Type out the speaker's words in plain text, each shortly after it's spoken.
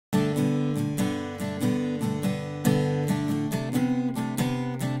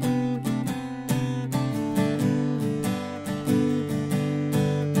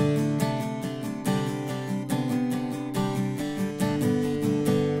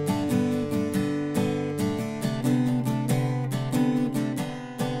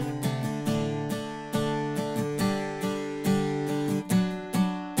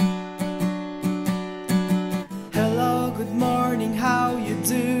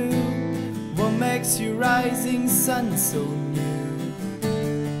makes your rising sun so new.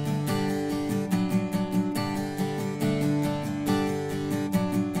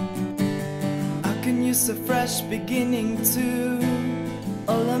 I can use a fresh beginning too.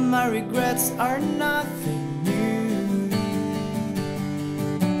 All of my regrets are nothing new.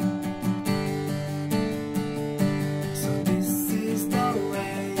 So this is the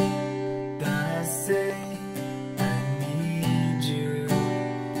way that I say I need you.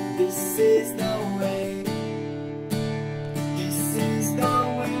 This is the way. This is the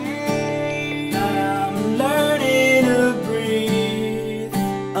way that I'm learning to breathe.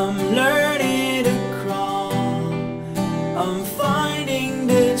 I'm learning to crawl. I'm finding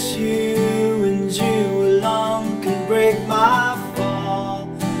that you and you alone can break my fall.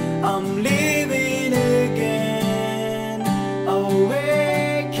 I'm living again,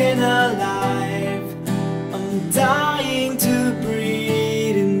 awake and alive. I'm dying to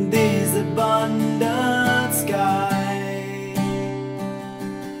breathe in this abundant sky.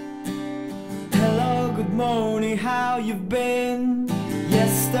 Hello, good morning, how you been?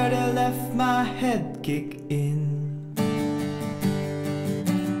 Yesterday left my head kick in.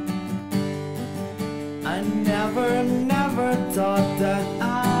 I never thought that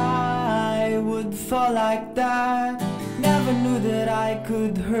I would fall like that. Never knew that I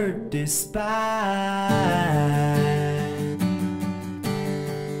could hurt this bad.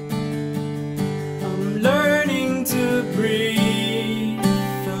 I'm learning to breathe.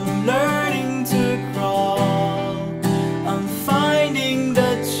 I'm learning to crawl. I'm finding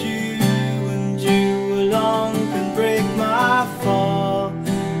that you and you alone can break my fall.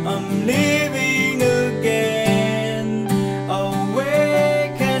 I'm living again,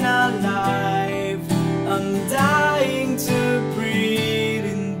 awake and alive. I'm dying to breathe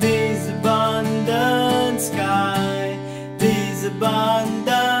in this abundant sky, this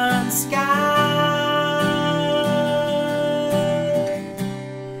abundant sky.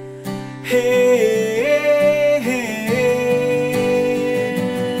 Hey, hey,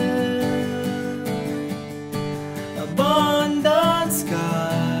 abundant sky.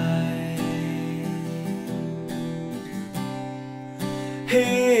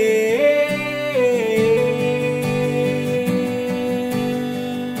 Hey,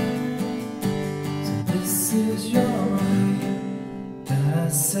 so this is your way that I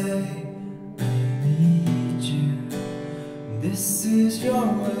say I need you. This is your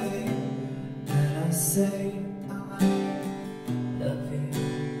way that I say I love you.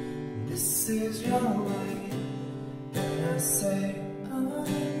 This is your way that I say I'm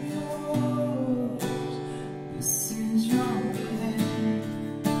yours. This is your way.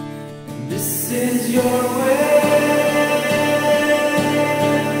 This is your way.